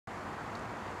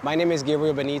My name is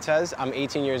Gabriel Benitez. I'm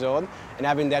 18 years old, and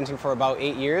I've been dancing for about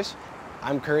 8 years.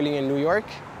 I'm currently in New York.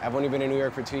 I've only been in New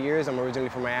York for 2 years. I'm originally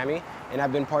from Miami, and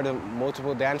I've been part of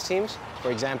multiple dance teams.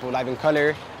 For example, Live in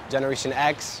Color, Generation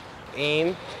X,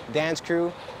 AIM, Dance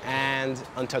Crew, and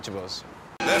Untouchables.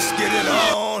 Let's get it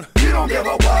on. You don't give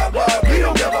a what, we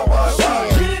don't give a what.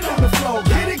 Get it on the floor,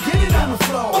 get it on the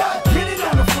floor. Get it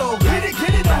on the floor, get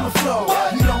it on the floor.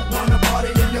 You don't wanna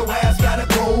party, then your ass gotta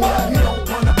go. You don't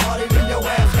wanna party, then your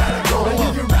ass gotta go. And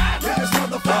you can ride to this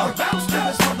motherfucker, bounce to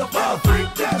this motherfucker, freak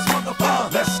to this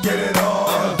motherfucker. Let's get it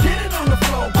on. Get it on the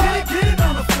floor, get it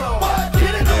on the floor.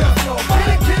 Get it on the floor,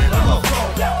 get it on the floor.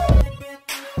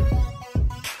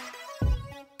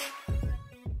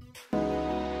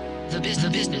 The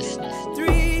business.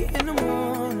 3 in the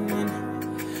morning,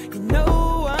 you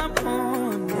know I'm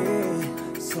on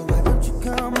it. So why don't you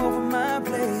come over my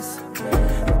place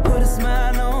and put a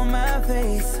smile on my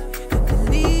face? You can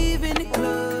leave in the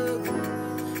club,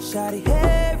 shawty,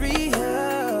 hurry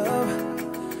up,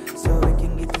 so we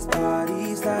can get this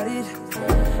party started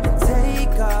and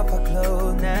take off our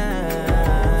clothes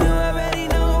now. You already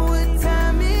know what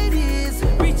time it is.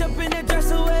 Reach up in that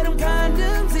dresser where them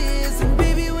condoms is, and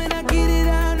baby, when I get it,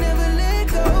 I'll never let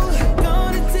go.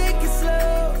 Gonna take it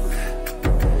slow.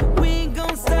 We ain't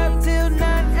gonna stop till 9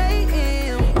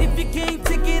 a.m. If you can't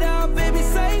take it out, baby,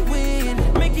 say when.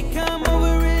 Make it come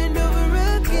over and over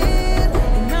again,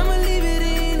 and I'ma leave it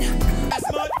in.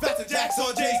 That's mud, Faster Jacks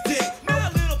on Jay's dick. My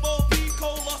little Bo Peep,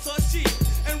 Cole lost her cheek,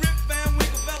 and Rip Van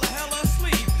Winkle fell a hell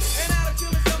asleep. And out of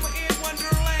chillin' summer in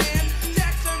Wonderland,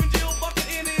 Jack serving Jill bucket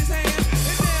in his hand.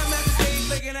 And damn, Master Jay's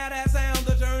making out that sound.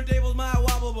 The turntables might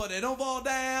wobble, but they don't fall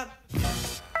down.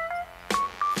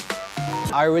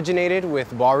 I originated with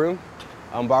ballroom.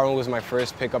 Ballroom was my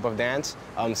first pickup of dance.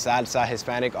 Salsa,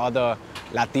 Hispanic, all the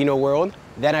Latino world.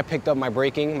 Then I picked up my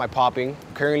breaking, my popping.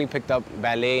 Currently picked up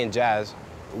ballet and jazz.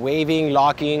 Waving,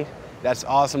 locking, that's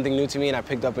all something new to me, and I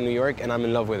picked up in New York, and I'm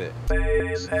in love with it.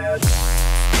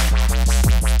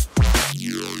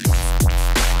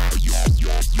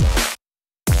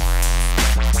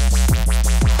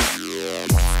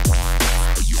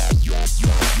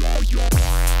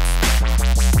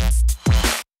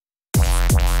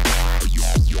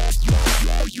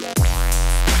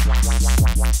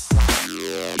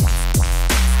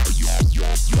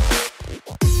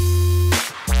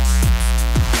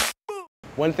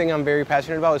 One thing I'm very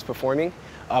passionate about is performing.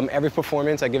 Every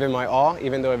performance I give it my all,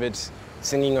 even though if it's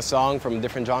singing a song from a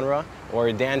different genre,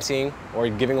 or dancing, or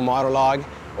giving a monologue,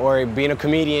 or being a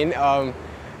comedian.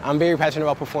 I'm very passionate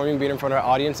about performing, being in front of our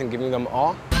audience, and giving them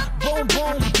all. Boom,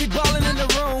 boom, keep ballin' in the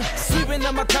room. Sweeping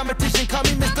up my competition, call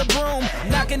me Mr. Broom.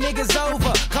 Knocking niggas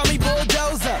over, call me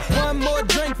Bulldozer. One more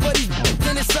drink for these,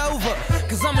 then it's over.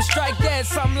 Cause I'ma strike that,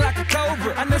 something like a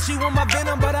cobra. I know she want my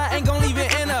venom, but I ain't gon' leave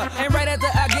it in her. And right after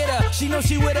I get her, she know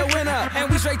she with a winner. And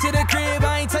we straight to the crib,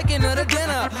 I ain't taking her to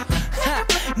dinner. Ha,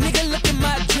 nigga, look at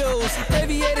my jewels.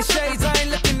 Aviator shades, I ain't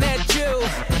looking at you.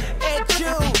 At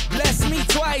you, bless me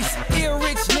twice. Ear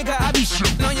rich nigga, I be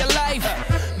shitting on your life.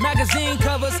 Magazine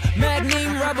covers,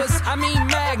 magnum rubbers, I mean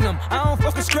magnum. I don't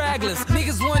fuck with scragglers.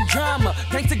 Niggas want drama,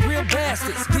 thanks to grill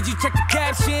bastards. Did you check the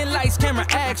caption? Lights, camera,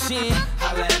 action.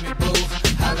 Holla at me, boo.